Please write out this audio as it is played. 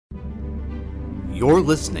You're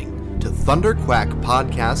listening to Thunder Quack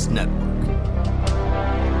Podcast Network.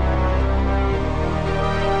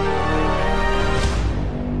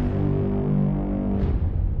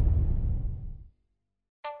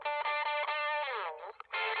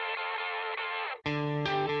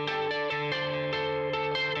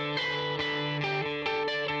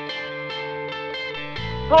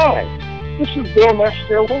 Hi, this is Bill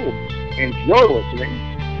Messner-Loebs, and you're listening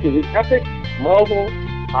to the Epic Marvel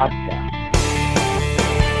Podcast.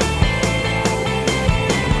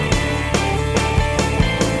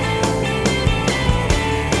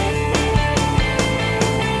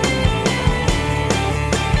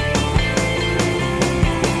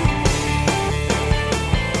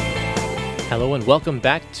 Hello and welcome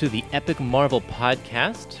back to the Epic Marvel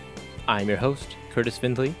Podcast. I'm your host, Curtis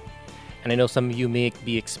Findley, and I know some of you may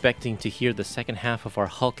be expecting to hear the second half of our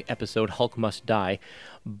Hulk episode, Hulk Must Die,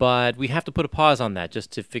 but we have to put a pause on that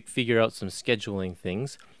just to figure out some scheduling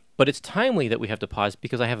things. But it's timely that we have to pause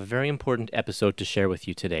because I have a very important episode to share with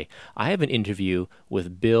you today. I have an interview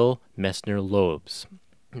with Bill Messner-Loebs.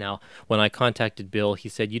 Now, when I contacted Bill, he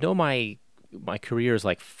said, my career is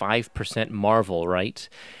like 5% Marvel, right?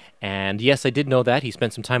 And yes, I did know that. He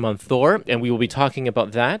spent some time on Thor, and we will be talking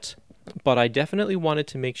about that. But I definitely wanted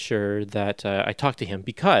to make sure that I talked to him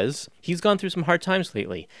because he's gone through some hard times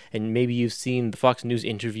lately. And maybe you've seen the Fox News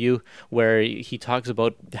interview where he talks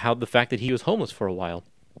about how the fact that he was homeless for a while.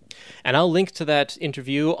 And I'll link to that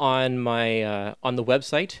interview on my on the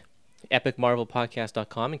website,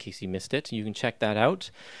 epicmarvelpodcast.com, in case you missed it. You can check that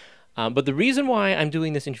out. But the reason why I'm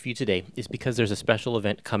doing this interview today is because there's a special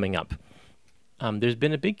event coming up. There's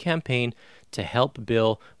been a big campaign to help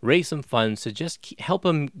Bill raise some funds to just help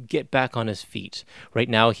him get back on his feet. Right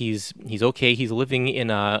now, he's okay. He's living in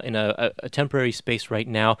a temporary space right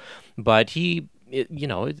now, but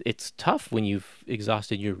it's tough when you've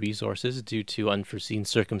exhausted your resources due to unforeseen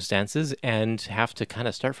circumstances and have to kind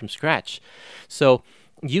of start from scratch. So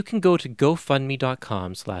you can go to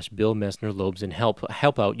GoFundMe.com/Bill Messner-Loebs and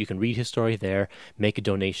help out. You can read his story there, make a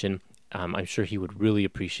donation. I'm sure he would really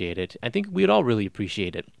appreciate it. I think we'd all really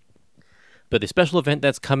appreciate it. But the special event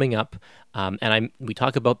that's coming up, we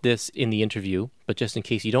talk about this in the interview, but just in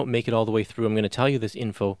case you don't make it all the way through, I'm going to tell you this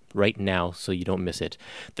info right now so you don't miss it.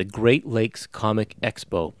 The Great Lakes Comic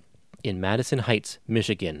Expo in Madison Heights,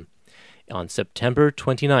 Michigan, on September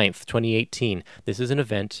 29th, 2018. This is an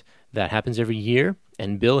event that happens every year,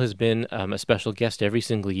 and Bill has been a special guest every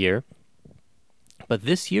single year. But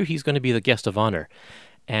this year, he's going to be the guest of honor.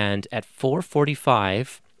 And at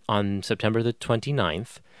 4:45 on September the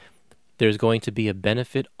 29th, there's going to be a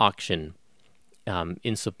benefit auction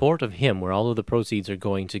in support of him, where all of the proceeds are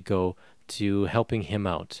going to go to helping him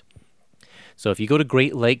out. So if you go to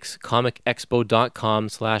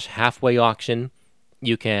greatlatescomicexpo.com/halfway auction,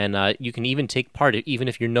 you can even take part, even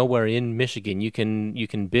if you're nowhere in Michigan. You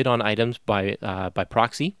can bid on items by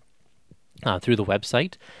proxy through the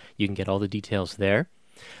website. You can get all the details there.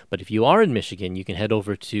 But if you are in Michigan, you can head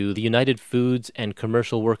over to the United Foods and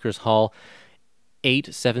Commercial Workers Hall,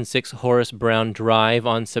 876 Horace Brown Drive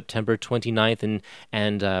on September 29th,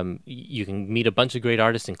 and you can meet a bunch of great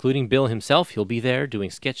artists, including Bill himself. He'll be there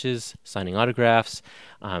doing sketches, signing autographs,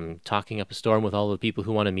 talking up a storm with all the people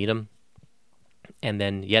who want to meet him, and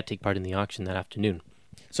then, take part in the auction that afternoon.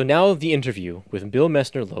 So now the interview with Bill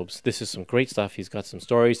Messner-Loebs. This is some great stuff. He's got some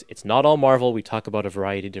stories. It's not all Marvel. We talk about a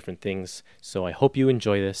variety of different things. So I hope you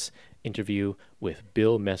enjoy this interview with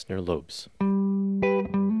Bill Messner-Loebs.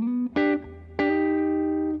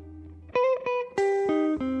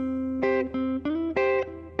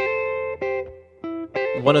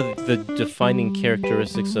 One of the defining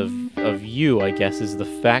characteristics of you, I guess, is the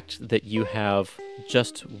fact that you have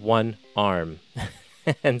just one arm.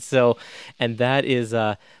 And that is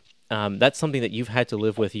that's something that you've had to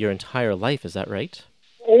live with your entire life. Is that right?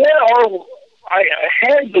 Well, I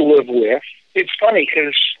had to live with. It's funny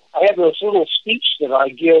because I have this little speech that I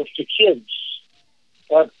give to kids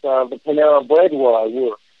at the Panera Bread where I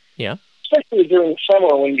work. Yeah. Especially during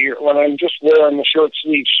summer when I'm just wearing the short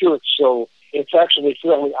sleeve shirts, so it's actually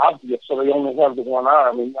fairly obvious that I only have the one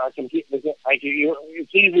arm, and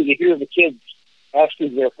it's easy to hear the kids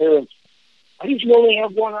asking their parents, "Why did you only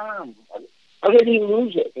have one arm? How did you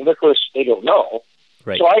lose it?" And of course, they don't know.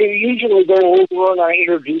 Right. So I usually go over and I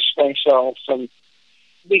introduce myself, and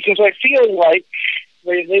because I feel like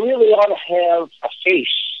they really ought to have a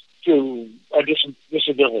face to a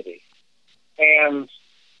disability. And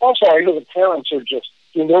also, I know the parents are just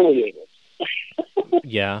humiliated.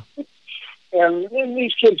 Yeah. And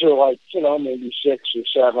these kids are like, maybe 6 or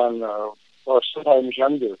 7 or sometimes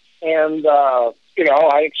younger. And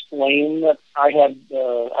I explained that I had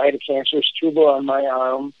a cancerous tumor on my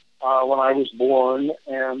arm when I was born,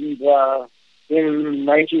 and in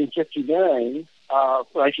 1949,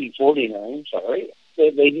 sorry, they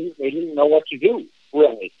didn't know what to do,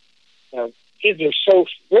 really. Kids are so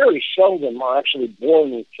very seldom are actually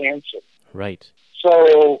born with cancer. Right.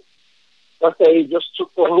 So, but they just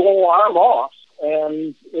took the whole arm off,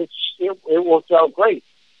 and it worked out great.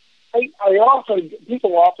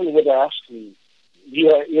 People often would ask me,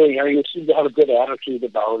 you seem to have a good attitude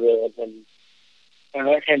about it, and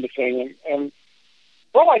that kind of thing. And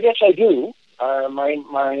well, I guess I do.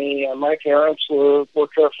 My parents were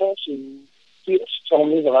careful to tell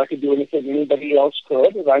me that I could do anything anybody else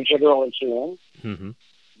could, as I generally can. Mm-hmm.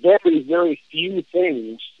 Very, very few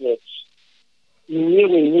things that you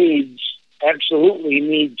really absolutely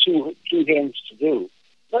need two hands to do.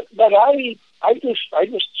 But I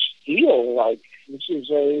just feel like this is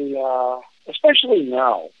especially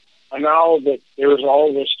now that there's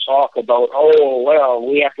all this talk about,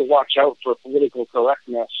 we have to watch out for political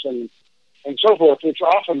correctness and so forth, which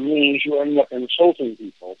often means you end up insulting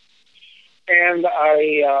people. And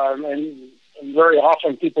and very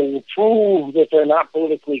often people will prove that they're not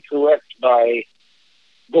politically correct by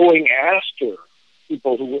going after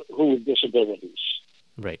people who have disabilities.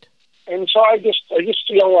 Right. And so I just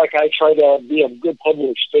feel like I try to be a good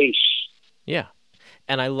public face. Yeah.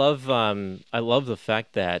 And I love the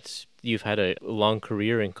fact that you've had a long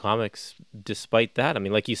career in comics despite that. I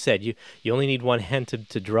mean, like you said, you only need one hand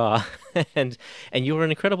to draw, and you were an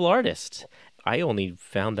incredible artist. I only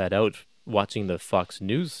found that out watching the Fox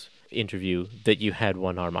News interview that you had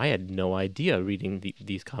one arm. I had no idea reading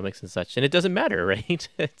these comics and such, and it doesn't matter, right?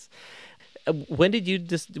 When did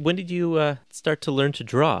you start to learn to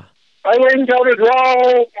draw? I learned how to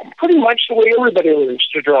draw pretty much the way everybody learns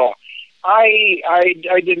to draw. I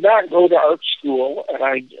did not go to art school, and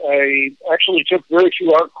I actually took very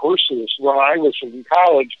few art courses when I was in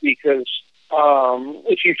college because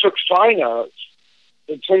if you took fine arts,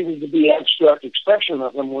 it tended to be abstract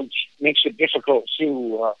expressionism, which makes it difficult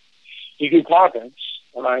to do comics.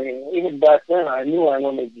 And even back then, I knew I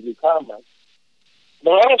wanted to do comics.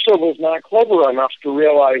 But I also was not clever enough to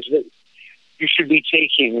realize that you should be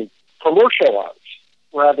taking commercial arts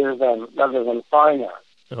rather than fine art.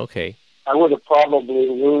 Okay. I would have probably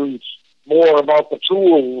learned more about the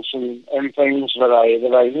tools and things that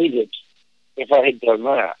I needed if I had done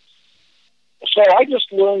that. So I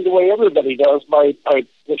just learned the way everybody does by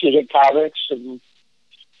looking at comics, and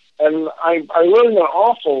I learned an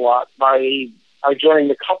awful lot by I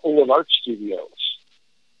joined a couple of art studios.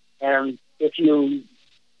 And even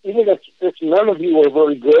if none of you are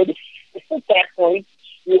very good at that point,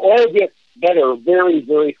 you all get better very,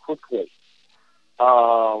 very quickly.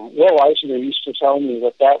 Will Eisner used to tell me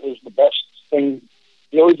that was the best thing.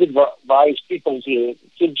 He always advised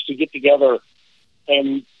kids to get together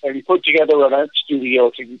and put together an art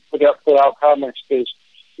studio to put out comics, because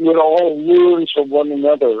you would all learn from one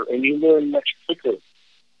another, and you learn much quicker.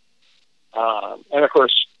 And of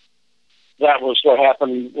course, that was what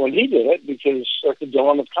happened when he did it, because at the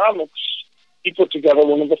dawn of comics, he put together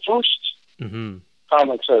one of the first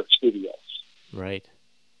comics art studios. Right.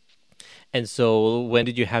 And so when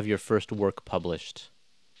did you have your first work published?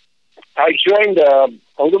 I joined a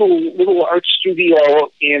little art studio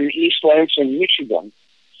in East Lansing, Michigan,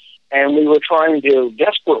 and we were trying to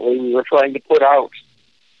put out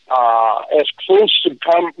as close to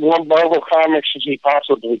Marvel Comics as we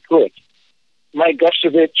possibly could. Mike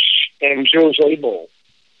Gustovich and Joe Zabel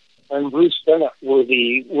and Bruce Bennett were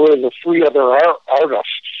the three other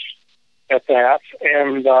artists at that,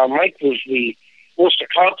 and Mike was the most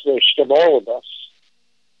accomplished of all of us.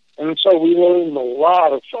 And so we learned a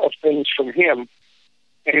lot of things from him.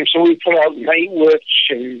 And so we put out Night Witch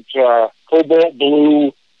and Cobalt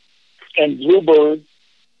Blue and Bluebird,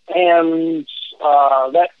 and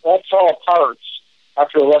that fell apart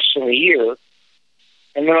after less than a year.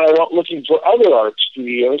 And then I went looking for other art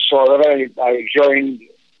studios, so that I joined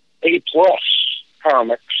A+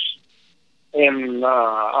 Comics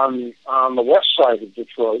on the west side of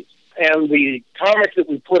Detroit. And the comic that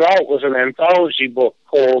we put out was an anthology book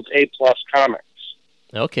called A+ Comics.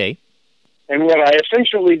 Okay. And what I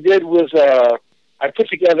essentially did was I put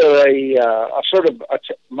together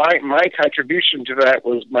my contribution to that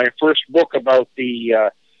was my first book about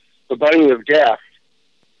the Bunny of Death.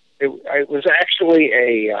 It was actually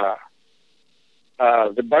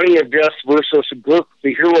the Bunny of Death versus Gurk,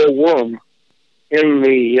 the hero worm, in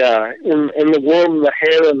the worm, the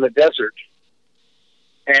hare, in the desert.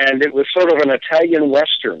 And it was sort of an Italian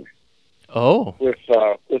Western. Oh. With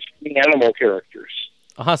animal characters.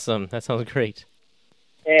 Awesome. That sounds great.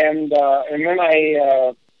 And then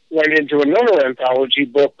I went into another anthology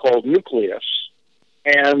book called Nucleus,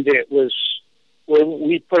 and it was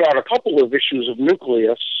we put out a couple of issues of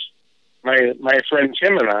Nucleus, my friend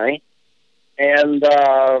Tim and I, and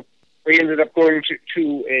we ended up going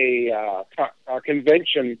to a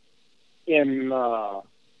convention in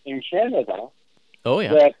Canada. Oh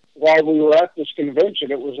yeah. That while we were at this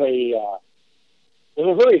convention, it was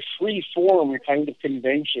a very free form kind of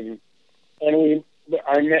convention, and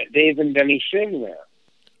I met Dave and Denny Singh there.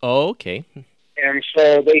 Oh, okay. And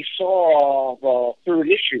so they saw the third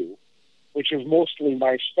issue, which was mostly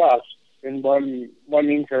my stuff in one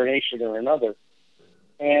incarnation or another.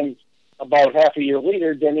 And about half a year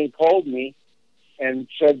later, Denny called me and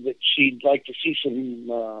said that she'd like to see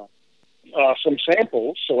some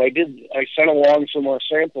samples. So I did. I sent along some more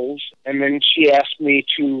samples, and then she asked me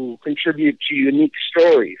to contribute to Unique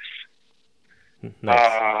Stories,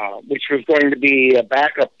 Nice. which was going to be a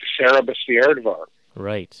backup to Cerebus the Aardvark.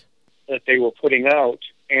 Right. That they were putting out,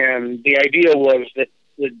 and the idea was that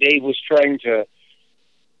Dave was trying to.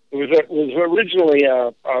 It was originally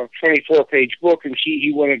a 24-page book, and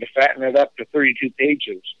he wanted to fatten it up to 32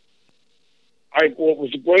 pages. What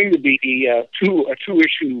was going to be a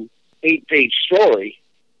two-issue, 8-page story.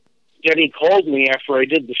 Denny called me after I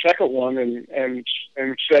did the second one and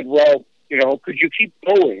said, "Well, could you keep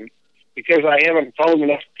going because I haven't found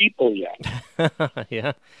enough people yet."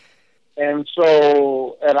 Yeah. And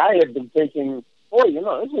I had been thinking, boy,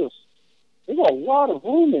 there's a lot of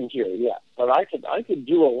room in here yet, but I could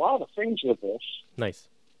do a lot of things with this. Nice.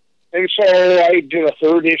 And so I did a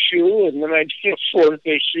third issue, and then I did a fourth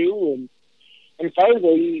issue, and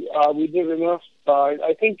finally we did enough.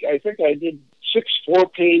 I think I did 6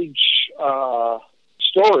 4-page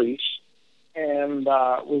stories, and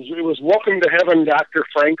it was Welcome to Heaven, Dr.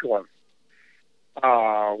 Franklin.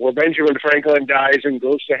 Where Benjamin Franklin dies and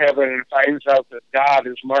goes to heaven and finds out that God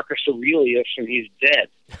is Marcus Aurelius and he's dead,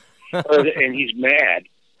 and he's mad.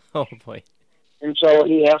 Oh boy! And so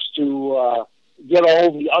he has to get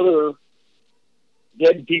all the other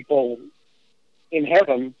dead people in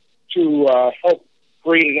heaven to help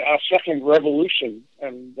create a second revolution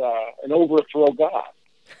and overthrow God.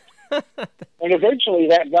 And eventually,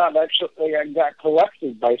 that got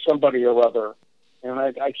collected by somebody or other. And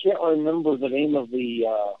I can't remember the name of the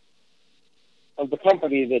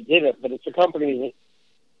company that did it, but it's a company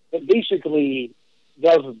that basically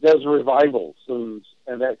does revivals and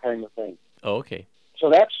that kind of thing. Oh, okay.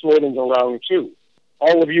 So that's floating around too.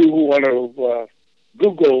 All of you who want to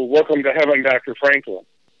Google "Welcome to Heaven, Dr. Franklin."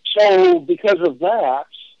 So because of that,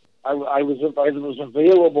 I was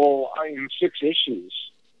available in 6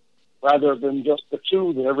 issues rather than just the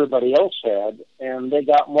 2 that everybody else had, and they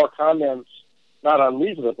got more comments. Not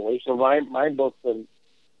unreasonably, for my book than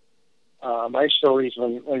my stories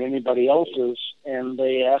than anybody else's, and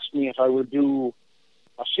they asked me if I would do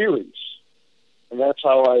a series, and that's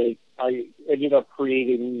how I ended up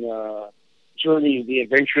creating Journey: The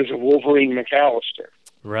Adventures of Wolverine McAllister.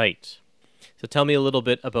 Right. So tell me a little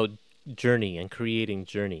bit about Journey and creating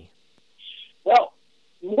Journey. Well,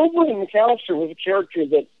 Wolverine McAllister was a character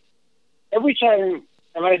that every time.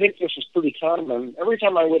 And I think this is pretty common. Every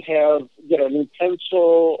time I would get a new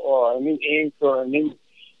pencil or a new ink or a new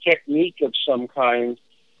technique of some kind,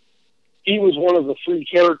 he was one of the 3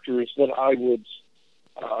 characters that I would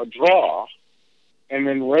draw and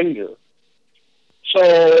then render.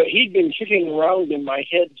 So he'd been kicking around in my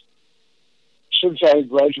head since I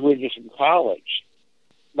graduated from college.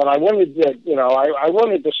 But I wanted to, I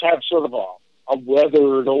wanted to have sort of a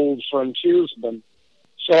weathered old frontiersman.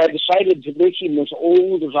 So I decided to make him as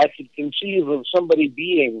old as I could conceive of somebody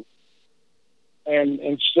being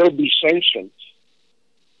and still be sentient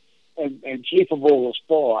and capable of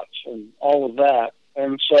thought and all of that.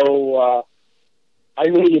 And so I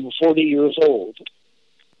made him 40 years old.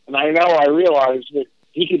 And I realized that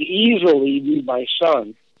he could easily be my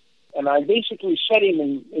son. And I basically set him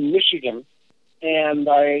in Michigan. And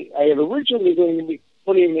I had originally going to be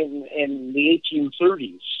put him in the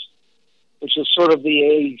 1830s. Which is sort of the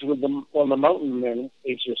age when the mountain men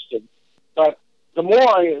existed. But the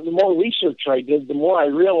more research I did, the more I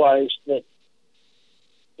realized that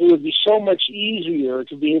it would be so much easier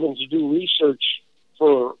to be able to do research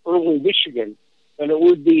for early Michigan than it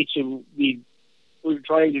would be to be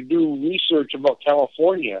trying to do research about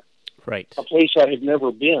California, right? A place I had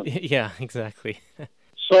never been. Yeah, exactly.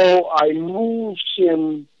 So I moved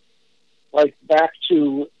him back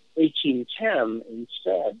to 1810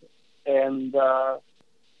 instead. And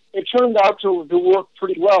it turned out to work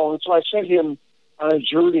pretty well. And so I sent him on a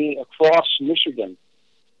journey across Michigan,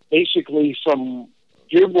 basically from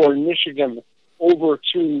Dearborn, Michigan, over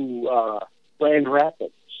to Grand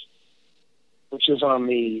Rapids, which is on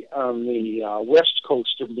the west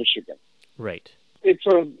coast of Michigan. Right.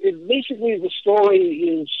 Basically the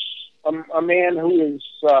story is a man who is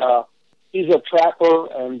he's a trapper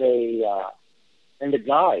and a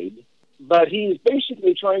guide, but he's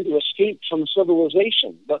basically trying to escape from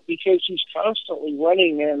civilization. But because he's constantly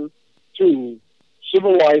running into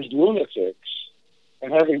civilized lunatics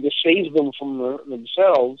and having to save them from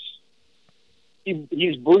themselves,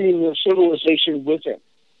 he's bringing the civilization with him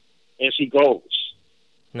as he goes.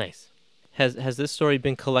 Nice. Has this story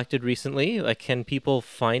been collected recently? Like, can people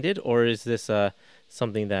find it, or is this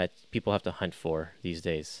something that people have to hunt for these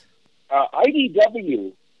days?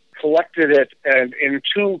 IDW collected it in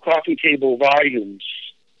 2 coffee table volumes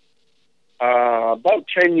about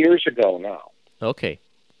 10 years ago now. Okay.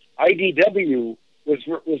 IDW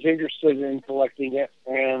was interested in collecting it,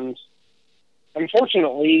 and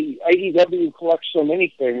unfortunately, IDW collects so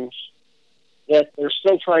many things that they're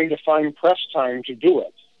still trying to find press time to do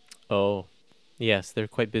it. Oh, yes, they're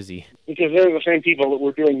quite busy. Because they're the same people that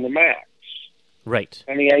were doing the Max. Right.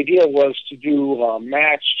 And the idea was to do a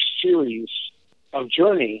matched series of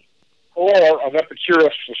Journey or of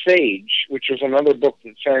Epicurus the Sage, which was another book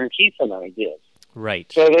that Sam Keith and I did. Right.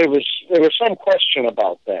 So there was some question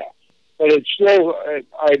about that. But it's still,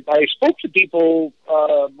 I spoke to people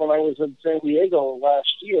when I was in San Diego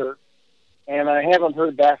last year, and I haven't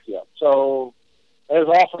heard back yet. So, as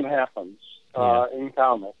often happens in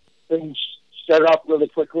comics, things start up really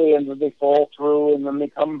quickly, and then they fall through, and then they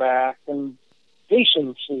come back, and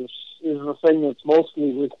patience is the thing that's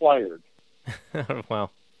mostly required.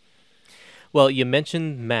 Wow. Well, you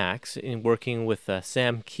mentioned Max in working with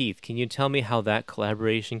Sam Keith. Can you tell me how that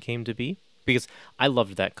collaboration came to be? Because I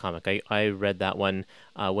loved that comic. I read that one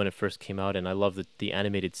when it first came out, and I loved the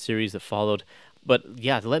animated series that followed. But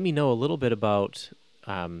yeah, let me know a little bit about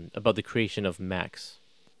the creation of Max.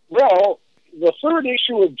 Well, the 3rd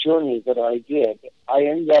issue of Journey that I did, I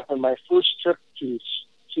ended up on my first trip to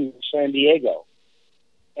San Diego,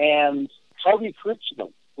 and Harvey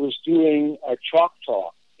Kurtzman was doing a chalk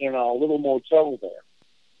talk in a little motel there.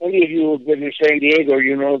 Any of you who have been to San Diego,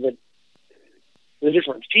 you know that the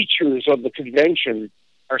different features of the convention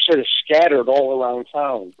are sort of scattered all around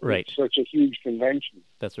town. Right. It's such a huge convention.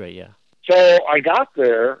 That's right, yeah. So I got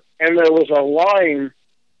there, and there was a line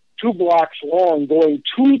 2 blocks long going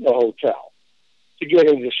to the hotel to get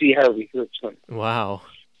in to see Harvey Kurtzman. Wow.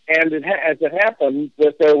 And as it happened,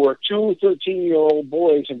 that there were 2 13-year-old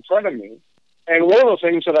boys in front of me, and one of the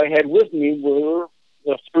things that I had with me were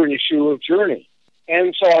the 3rd issue of Journey.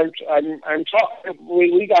 And so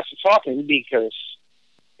we got to talking because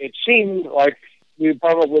it seemed like we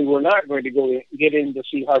probably were not going to get in to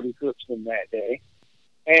see Harvey Kurtzman that day.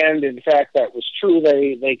 And in fact, that was true.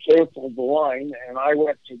 They canceled the line, and I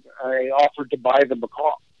offered to buy them a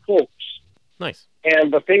cloaks. Nice.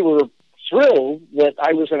 But they were thrilled that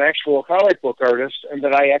I was an actual comic book artist and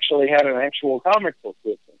that I actually had an actual comic book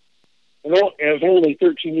with me. As only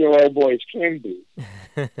 13-year-old boys can do.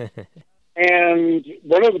 And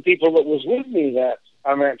one of the people that was with me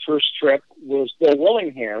on that first trip was Bill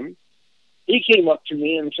Willingham. He came up to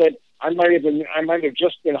me and said, I might have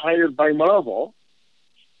just been hired by Marvel.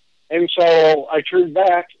 And so I turned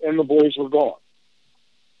back, and the boys were gone.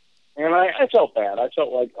 And I felt bad. I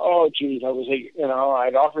felt like, oh, geez,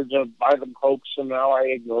 I'd offered to buy them Cokes, and now I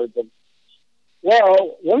ignored them.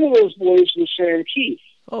 Well, one of those boys was Sam Keith.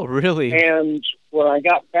 Oh, really? And when I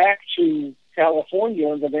got back to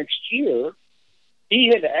California the next year, he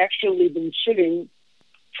had actually been sitting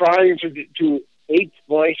trying to ape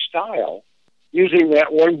my style using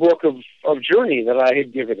that one book of Journey that I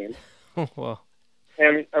had given him. Oh, wow.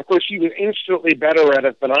 And, of course, he was instantly better at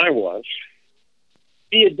it than I was.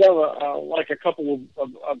 He had done a couple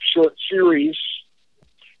of short series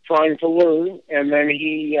trying to learn, and then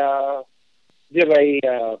he did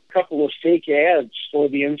a couple of fake ads for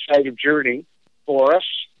the inside of Journey for us.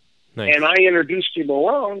 Nice. And I introduced him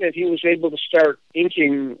around, and he was able to start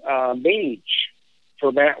inking Mage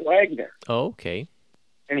for Matt Wagner. Oh, okay.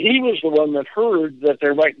 And he was the one that heard that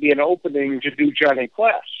there might be an opening to do Johnny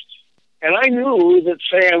Quest. And I knew that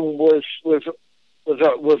Sam was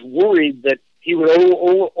worried that he would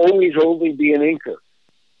always only be an inker.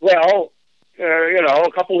 Well,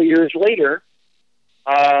 a couple of years later,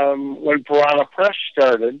 when Piranha Press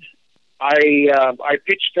started, I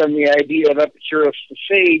pitched them the idea of Epicurus the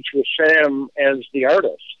Sage with Sam as the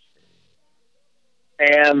artist.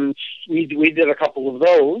 And we did a couple of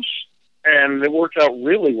those, and it worked out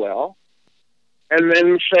really well. And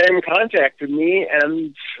then Sam contacted me,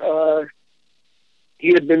 and he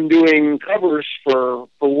had been doing covers for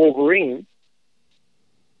Wolverine.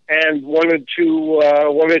 and wanted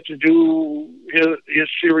to do his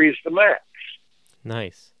series, The Max.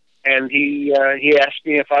 Nice. And he asked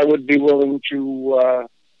me if I would be willing to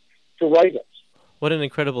write it. What an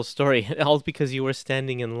incredible story! All because you were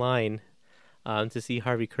standing in line to see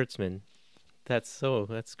Harvey Kurtzman. That's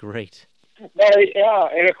great. Yeah,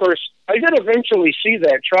 and of course, I did eventually see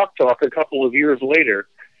that Chalk Talk a couple of years later.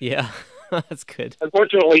 Yeah, that's good.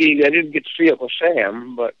 Unfortunately, I didn't get to see it with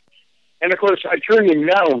Sam, and of course, I turned him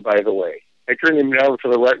down, by the way. I turned him down for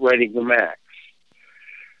the writing The Max.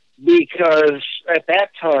 Because at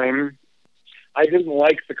that time, I didn't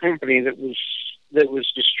like the company that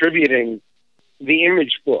was distributing the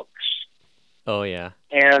Image books. Oh, yeah.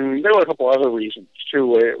 And there were a couple other reasons, too,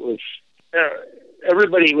 where it was...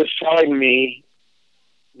 everybody was telling me,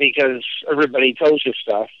 because everybody tells you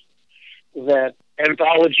stuff, that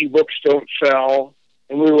anthology books don't sell,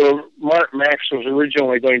 and Mark Max was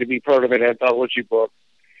originally going to be part of an anthology book,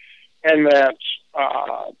 and that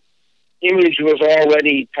Image was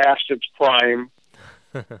already past its prime,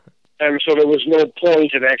 and so there was no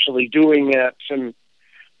point in actually doing it, and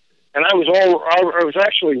I was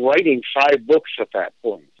actually writing 5 books at that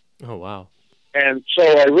point. Oh, wow. And so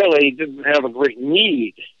I really didn't have a great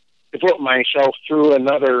need to put myself through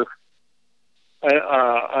another,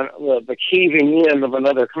 the caving in of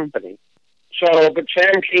another company. So, but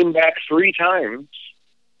Sam came back 3 times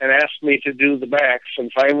and asked me to do the Max, and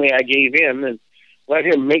finally I gave in and let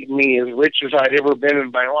him make me as rich as I'd ever been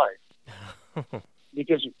in my life.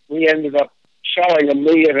 Because we ended up selling 1.5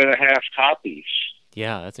 million copies.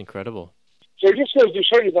 Yeah, that's incredible. So it just goes to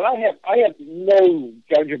show you that I have no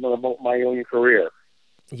judgment about my own career.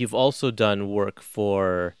 You've also done work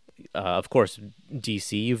for, of course,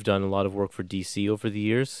 DC. You've done a lot of work for DC over the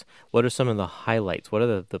years. What are some of the highlights? What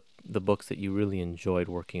are the books that you really enjoyed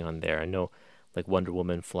working on there? I know, like Wonder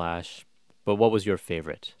Woman, Flash, but what was your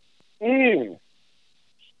favorite?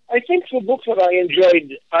 I think the book that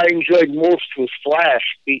I enjoyed most was Flash,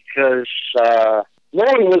 because no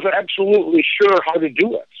one was absolutely sure how to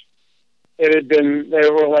do it.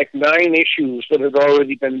 There were like 9 issues that had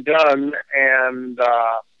already been done, and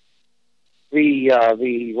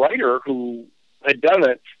the writer who had done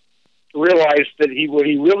it realized that what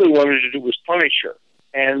he really wanted to do was Punisher,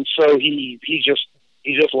 and so he just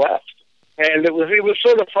left. And it was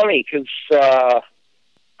sort of funny, because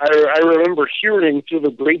I remember hearing through the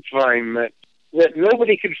grapevine that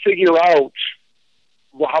nobody could figure out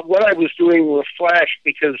what I was doing with Flash,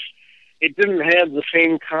 because it didn't have the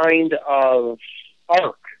same kind of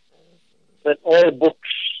arc that all books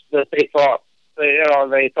that they thought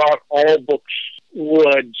all books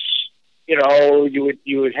would.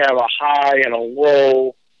 You would have a high and a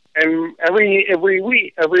low, and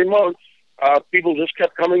every month, people just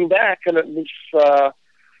kept coming back, and it was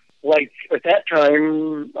like at that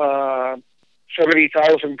time,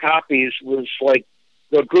 70,000 copies was like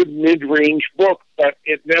the good mid-range book, but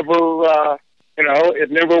it never. It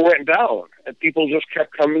never went down, and people just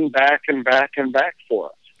kept coming back and back and back for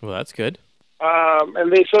it. Well, that's good.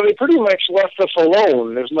 And they pretty much left us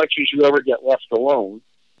alone, as much as you ever get left alone.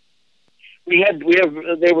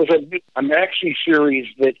 There was a maxi series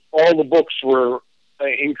that all the books were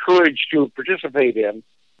encouraged to participate in,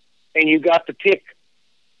 and you got to pick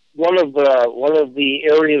one of the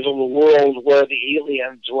areas of the world where the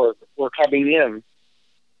aliens were coming in,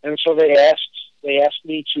 and so they asked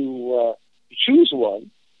me to choose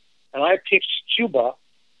one, and I picked Cuba.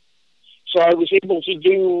 So I was able to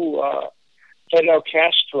do Fidel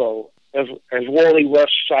Castro as Wally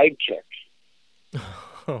West's sidekick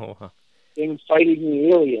in fighting the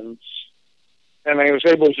aliens, and I was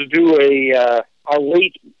able to do a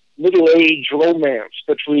late middle-age romance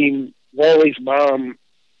between Wally's mom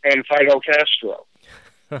and Fidel Castro.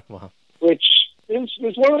 Wow. Which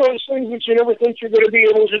is one of those things that you never think you're going to be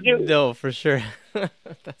able to do. No, for sure.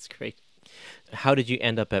 That's great. How did you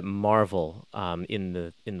end up at Marvel in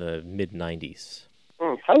the mid-90s?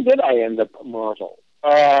 How did I end up at Marvel?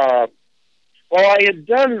 Well, I had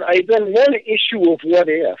done one issue of What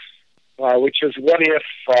If, which is What If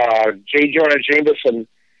J. Jonah Jameson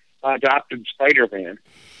adopted Spider-Man.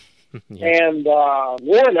 Yeah. And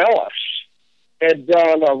Warren Ellis had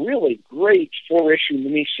done a really great 4-issue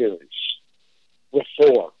miniseries with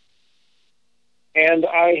Thor. And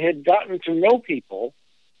I had gotten to know people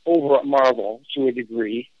over at Marvel to a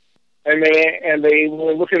degree, and they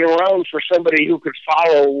were looking around for somebody who could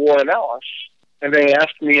follow Warren Ellis, and they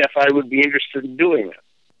asked me if I would be interested in doing it.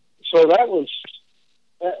 So it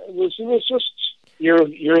was just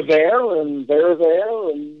you're there and they're there,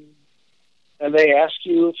 and they ask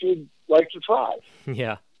you if you'd like to try.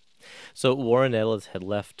 Yeah. So Warren Ellis had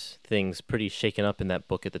left things pretty shaken up in that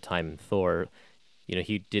book at the time in Thor. You know,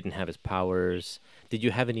 he didn't have his powers. Did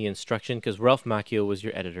you have any instruction? Because Ralph Macchio was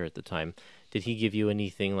your editor at the time. Did he give you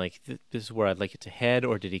anything like, this is where I'd like it to head,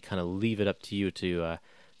 or did he kind of leave it up to you to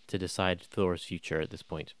decide Thor's future at this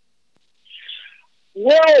point?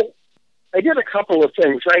 Well, I did a couple of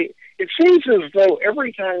things. It seems as though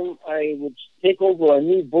every time I would take over a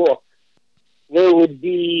new book, there would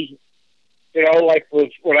be, like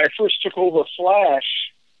when I first took over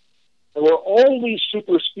Flash, there were all these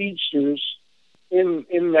super speedsters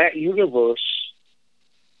in that universe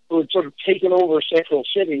who had sort of taken over Central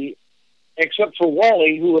City, except for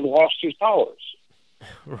Wally, who had lost his powers.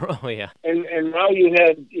 Oh, yeah. And now you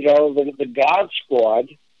had, the God Squad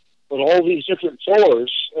with all these different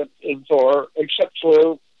Thors in Thor, except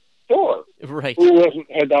for Thor, right, who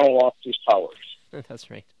had now lost his powers. That's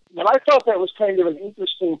right. And I thought that was kind of an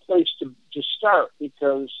interesting place to start,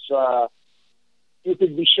 because you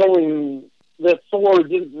could be showing that Thor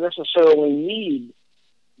didn't necessarily need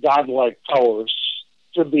godlike powers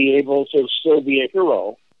to be able to still be a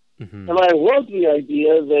hero. Mm-hmm. And I loved the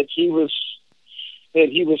idea that he was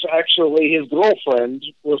actually, his girlfriend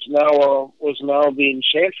was now the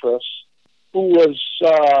Enchantress, who was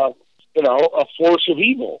a force of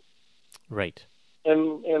evil. Right.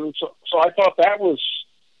 And so I thought that was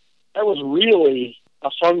really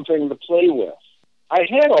a fun thing to play with. I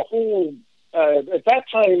had a whole at that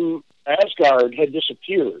time Asgard had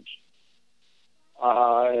disappeared,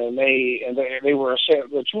 and they were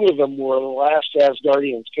the two of them were the last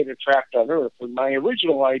Asgardians kind of trapped on Earth. And my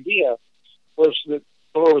original idea was that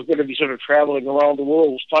Thor was going to be sort of traveling around the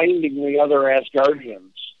world, finding the other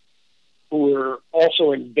Asgardians who were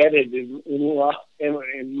also embedded in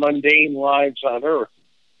mundane lives on Earth.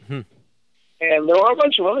 Mm-hmm. And there were a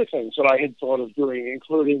bunch of other things that I had thought of doing,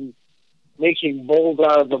 including making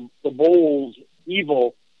Boldar the bold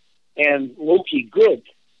evil and Loki good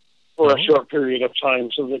for a short period of time,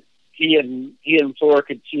 so that he and Thor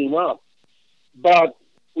could team up. But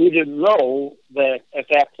we didn't know that at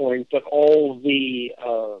that point that all the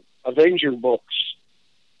Avenger books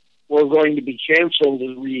were going to be canceled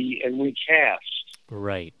and recast.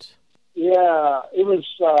 Right. Yeah, it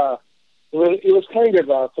was kind of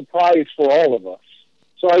a surprise for all of us.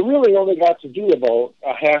 So I really only got to do about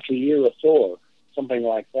a half a year of Thor, something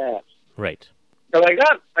like that. Right. But I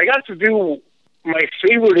got to do my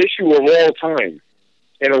favorite issue of all time,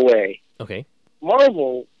 in a way. Okay.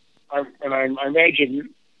 Marvel, I imagine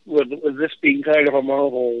with this being kind of a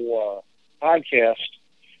Marvel podcast,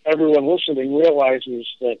 everyone listening realizes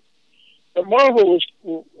that Marvel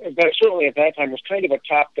was, certainly at that time, was kind of a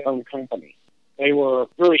top-down company. They were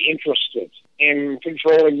very interested in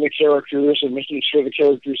controlling the characters and making sure the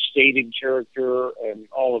characters stayed in character and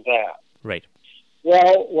all of that. Right.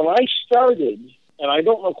 Well, when I started, and I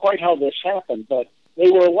don't know quite how this happened, but they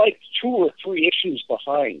were like 2 or 3 issues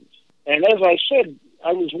behind. And as I said,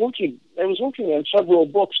 I was working on several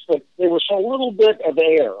books, but there was a little bit of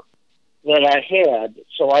air that I had,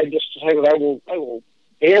 so I just decided I will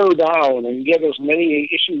bear down and get as many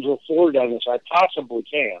issues of Thor done as I possibly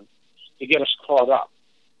can to get us caught up.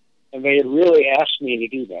 And they had really asked me to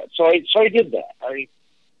do that. So I did that. I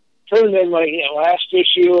turned in my last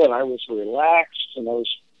issue, and I was relaxed, and I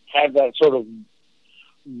had that sort of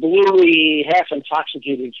blurry,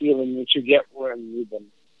 half-intoxicated feeling that you get when you've been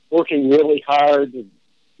working really hard and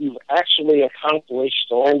you've actually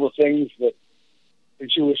accomplished all the things that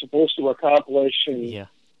you were supposed to accomplish. And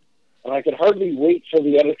I could hardly wait for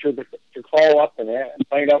the editor to call up and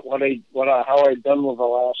find out how I'd done with the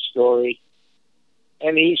last story.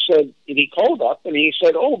 And he called up and he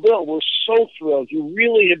said, "Oh, Bill, we're so thrilled. You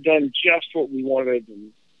really have done just what we wanted.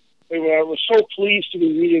 And I was so pleased to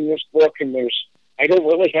be reading this book, and I don't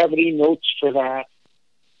really have any notes for that.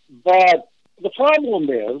 But the problem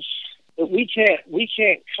is that we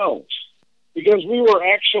can't count, because we were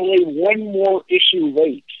actually one more issue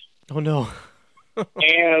late." Oh no.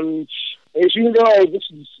 And as you know, this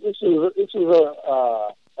is a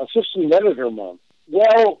assistant editor month.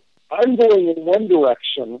 Well, I'm going in one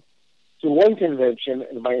direction to one convention,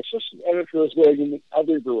 and my assistant editor is going in the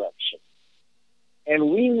other direction. And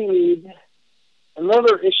we need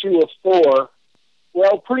another issue of Thor,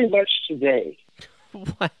 well, pretty much today.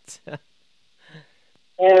 What?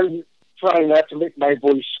 And trying not to make my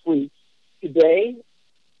voice squeak, today.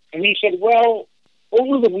 And he said, well,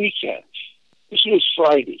 over the weekend, this was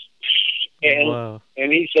Friday, and Wow.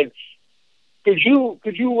 And he said, could you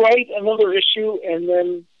write another issue, and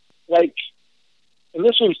then and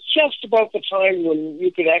this was just about the time when you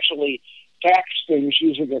could actually fax things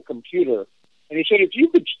using a computer. And he said, if you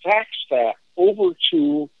could fax that over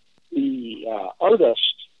to the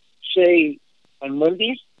artist say on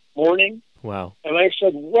Monday morning. Wow. And I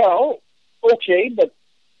said, well, okay, but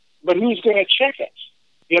who's going to check it?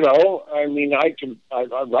 I mean,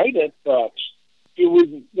 I'd write it, but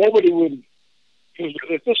nobody would, because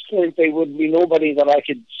at this point there would be nobody that I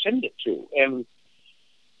could send it to.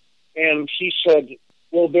 And he said,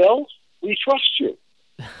 well, Bill, we trust you.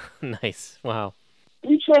 Nice. Wow.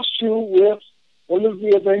 We trust you with one of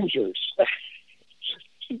the Avengers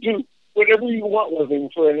to do whatever you want with him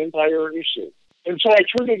for an entire issue. And so I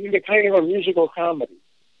turned it into kind of a musical comedy,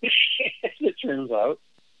 as it turns out.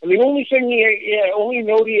 And the only thing only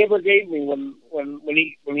note he ever gave me when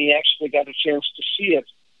he actually got a chance to see it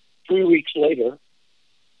 3 weeks later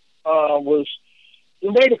was,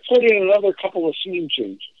 you might have put in another couple of scene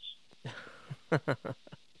changes.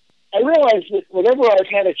 I realized that whenever I've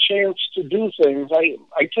had a chance to do things, I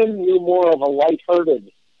tend to do more of a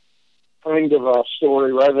lighthearted kind of a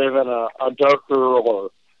story rather than a darker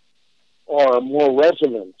or a more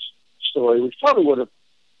resonant story, which probably would have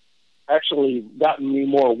actually gotten me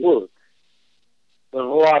more work. There's a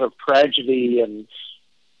lot of tragedy and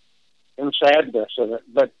sadness in it,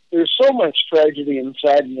 but there's so much tragedy and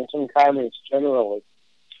sadness in comics generally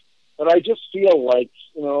that I just feel like,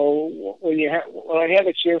 when I had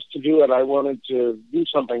a chance to do it, I wanted to do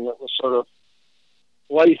something that was sort of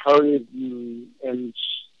lighthearted and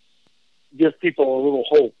give people a little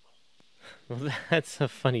hope. Well, that's a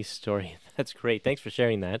funny story. That's great. Thanks for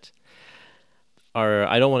sharing that.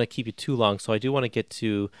 I don't want to keep you too long, so I do want to get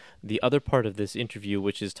to the other part of this interview,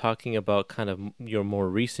 which is talking about kind of your more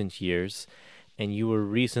recent years. And you were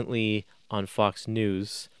recently on Fox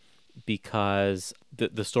News because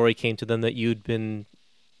the story came to them that you'd been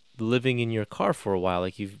living in your car for a while,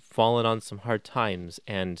 like you've fallen on some hard times.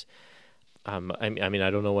 And I mean, I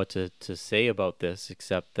don't know what to say about this,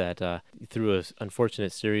 except that through an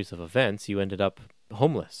unfortunate series of events, you ended up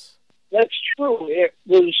homeless. That's true. It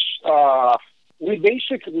was, we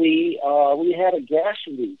basically, we had a gas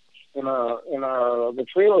leak in the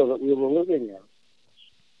trailer that we were living in.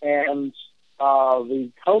 And the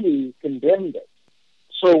county condemned it.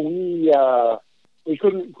 So we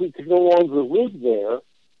could no longer live there.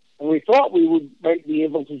 And we thought we might be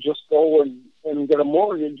able to just go and get a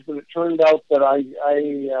mortgage, but it turned out that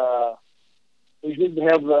we didn't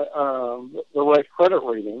have the right credit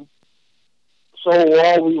rating. So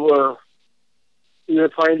while we were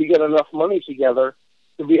trying to get enough money together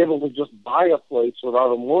to be able to just buy a place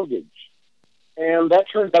without a mortgage. And that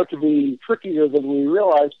turned out to be trickier than we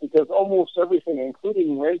realized, because almost everything,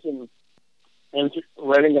 including renting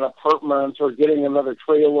an apartment or getting another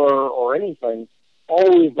trailer or anything,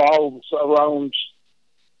 all revolves around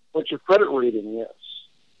what your credit rating is.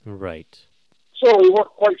 Right. So we weren't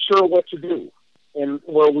quite sure what to do. And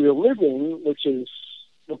where we were living, which is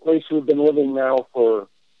the place we've been living now for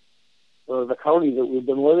the county that we've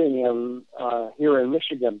been living in here in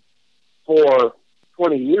Michigan for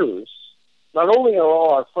 20 years, not only are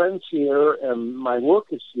all our friends here and my work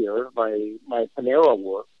is here, my Panera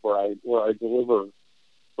work, where I deliver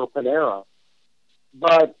for Panera,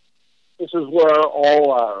 but this is where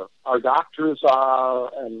all our doctors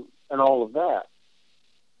are and all of that.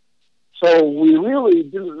 So we really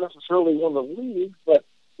didn't necessarily want to leave, but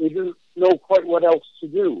we didn't know quite what else to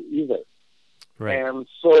do either. Right. And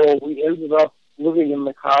so we ended up living in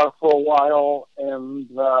the car for a while, and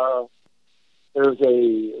there's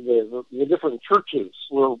the different churches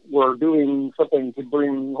were doing something to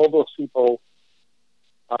bring homeless people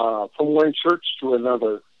from one church to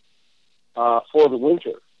another for the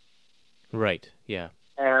winter. Right. Yeah.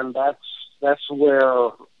 And that's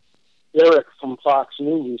where Eric from Fox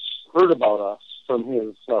News heard about us from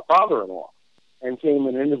his father-in-law and came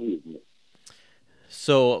and interviewed me.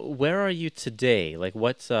 So where are you today? Like,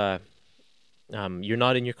 what's you're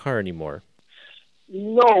not in your car anymore?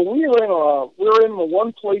 No, we're in the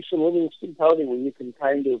one place in Livingston County where you can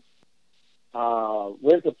kind of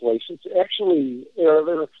rent a place. It's actually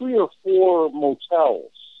there are 3 or 4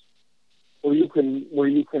 motels where you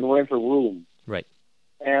can rent a room. Right.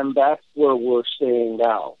 And that's where we're staying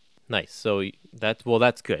now. Nice. So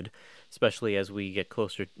that's good, especially as we get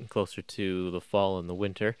closer and closer to the fall and the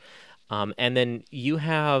winter. And then you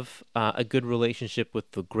have a good relationship with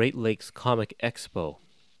the Great Lakes Comic Expo,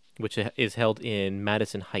 which is held in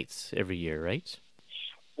Madison Heights every year, right?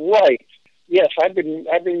 Right. Yes, I've been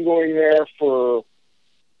going there for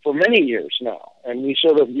many years now, and we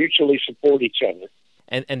sort of mutually support each other.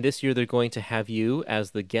 And this year they're going to have you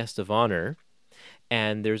as the guest of honor,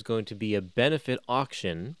 and there's going to be a benefit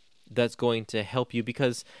auction that's going to help you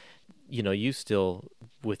because, you still,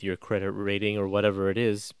 with your credit rating or whatever it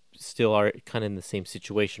is, still are kind of in the same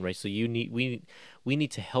situation, right? So we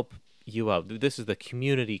need to help you out. This is the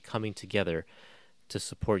community coming together to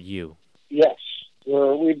support you. Yes,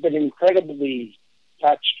 we've been incredibly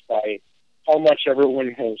touched by how much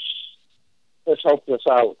everyone has helped us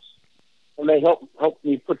out. And they helped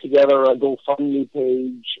me put together a GoFundMe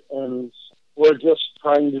page, and we're just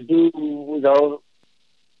trying to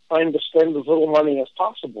trying to spend as little money as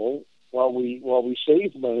possible while we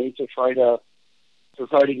save money to try to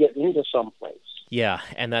get into someplace. Yeah,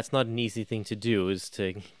 and that's not an easy thing to do, is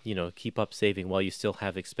to, keep up saving while you still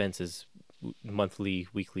have expenses, monthly,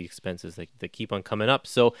 weekly expenses that keep on coming up.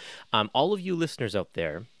 So all of you listeners out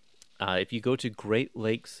there, if you go to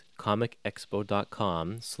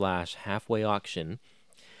greatlakescomicexpo.com/halfway auction,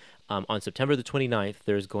 on September the 29th,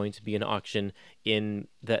 there's going to be an auction and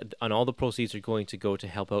all the proceeds are going to go to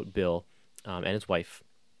help out Bill and his wife.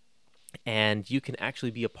 And you can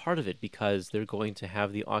actually be a part of it because they're going to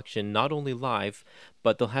have the auction not only live,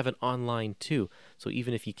 but they'll have it online too. So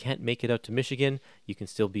even if you can't make it out to Michigan, you can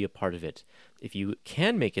still be a part of it. If you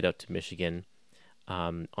can make it out to Michigan,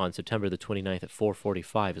 on September the 29th at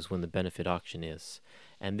 4:45 is when the benefit auction is.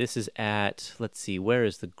 And this is at, let's see, where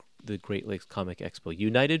is the Great Lakes Comic Expo?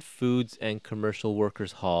 United Foods and Commercial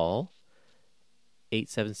Workers Hall,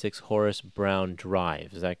 876 Horace Brown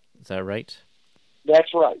Drive. Is that right?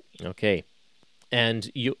 That's right. Okay.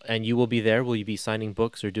 And you will be there? Will you be signing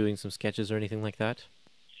books or doing some sketches or anything like that?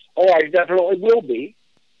 Oh, I definitely will be.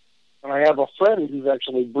 And I have a friend who's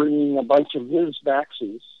actually bringing a bunch of his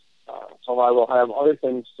Maxies, so I will have other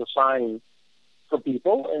things to sign for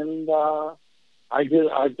people. And I've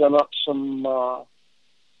done up some.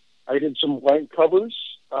 I did some blank covers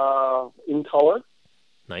in color.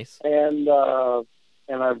 Nice. And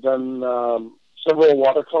I've done several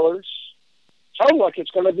watercolors. Sounds like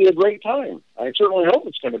it's going to be a great time. I certainly hope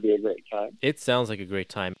it's going to be a great time. It sounds like a great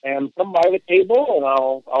time. And come by the table, and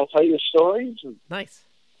I'll tell you stories. And nice.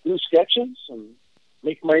 Do sketches, and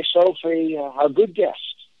make myself a good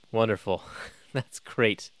guest. Wonderful. That's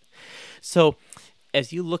great. So,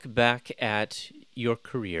 as you look back at your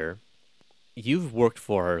career, you've worked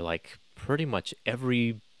for like pretty much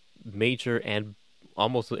every major and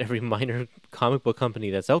almost every minor comic book company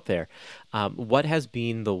that's out there. What has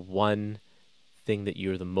been the one thing that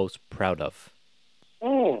you're the most proud of?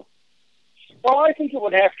 Well, I think it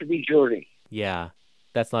would have to be Journey. Yeah,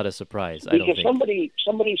 that's not a surprise. Because I don't think.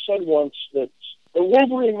 somebody said once that the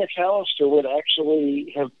Wolverine McAllister would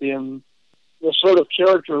actually have been the sort of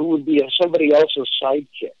character who would be somebody else's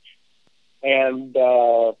sidekick, and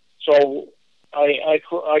so I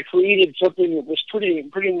created something that was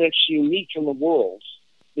pretty much unique in the world.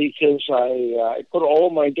 Because I put all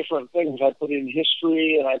my different things. I put in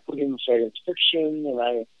history, and I put in science fiction, and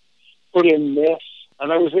I put in myth,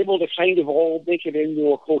 and I was able to kind of all make it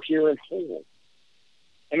into a coherent whole.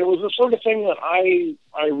 And it was the sort of thing that I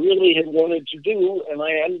really had wanted to do, and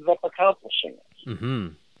I ended up accomplishing it.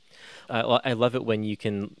 Mm-hmm. I love it when you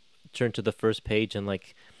can turn to the first page and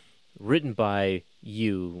like written by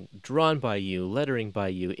you, drawn by you, lettering by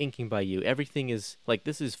you, inking by you. Everything is like,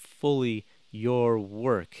 this is fully your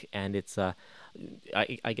work, and it's I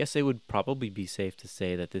guess it would probably be safe to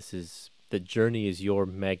say that the Journey is your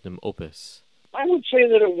magnum opus. I would say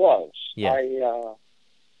that it was. Yeah.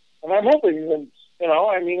 And I'm hoping that,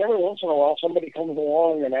 every once in a while somebody comes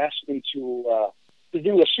along and asks me to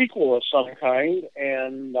do a sequel of some kind,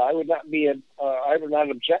 and I would not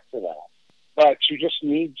object to that. But you just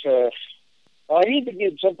need to. I need to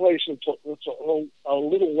get someplace that's a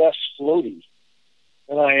little less floaty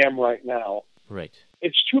than I am right now. Right.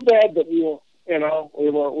 It's too bad that we were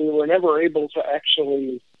never able to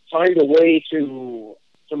actually find a way to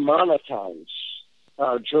monetize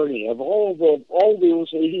our Journey of all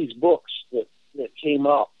those 80s books that came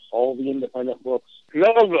up, all the independent books.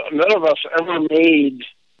 None of us ever made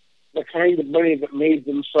the kind of money that made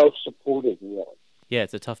them self-supported, really. Yeah,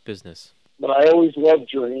 it's a tough business. But I always loved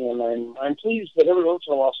Journey, and I'm pleased that every once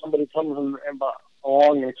in a while somebody comes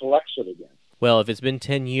along and collects it again. Well, if it's been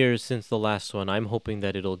 10 years since the last one, I'm hoping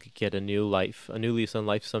that it'll get a new lease on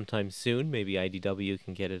life sometime soon. Maybe IDW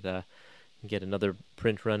can get another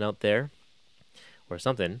print run out there or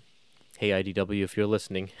something. Hey, IDW, if you're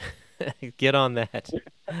listening, get on that.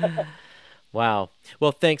 Wow.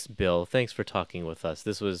 Well, thanks, Bill. Thanks for talking with us.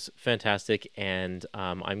 This was fantastic, and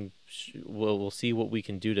we'll see what we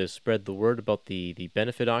can do to spread the word about the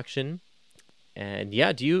benefit auction. And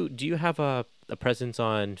yeah, do you have a presence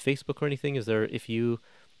on Facebook or anything? Is there if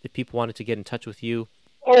people wanted to get in touch with you?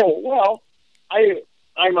 Oh well,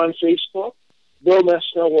 I'm on Facebook. Bill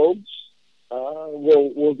Messner-Loebs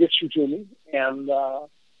will get you to me, and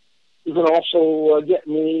You can also get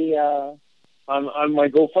me on my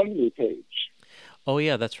GoFundMe page. Oh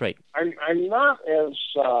yeah, that's right. I'm not as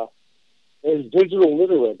digital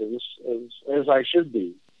literate as I should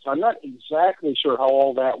be, so I'm not exactly sure how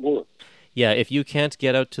all that works. Yeah, if you can't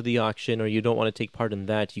get out to the auction or you don't want to take part in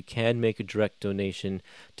that, you can make a direct donation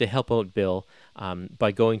to help out Bill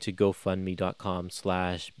by going to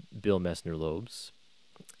GoFundMe.com/Bill Messner-Loebs.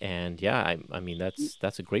 And yeah, I mean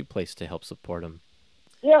that's a great place to help support him.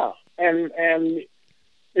 Yeah, and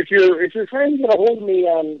if you're trying to get a hold of me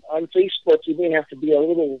on Facebook, you may have to be a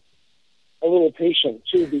little patient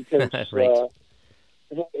too, because right.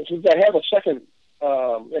 Since I have a second,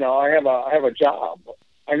 I have a job.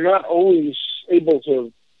 I'm not always able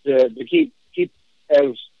to keep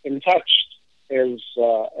as in touch as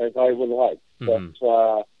I would like. But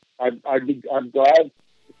I'm glad to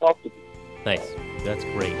talk to you. Nice, that's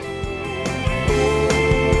great.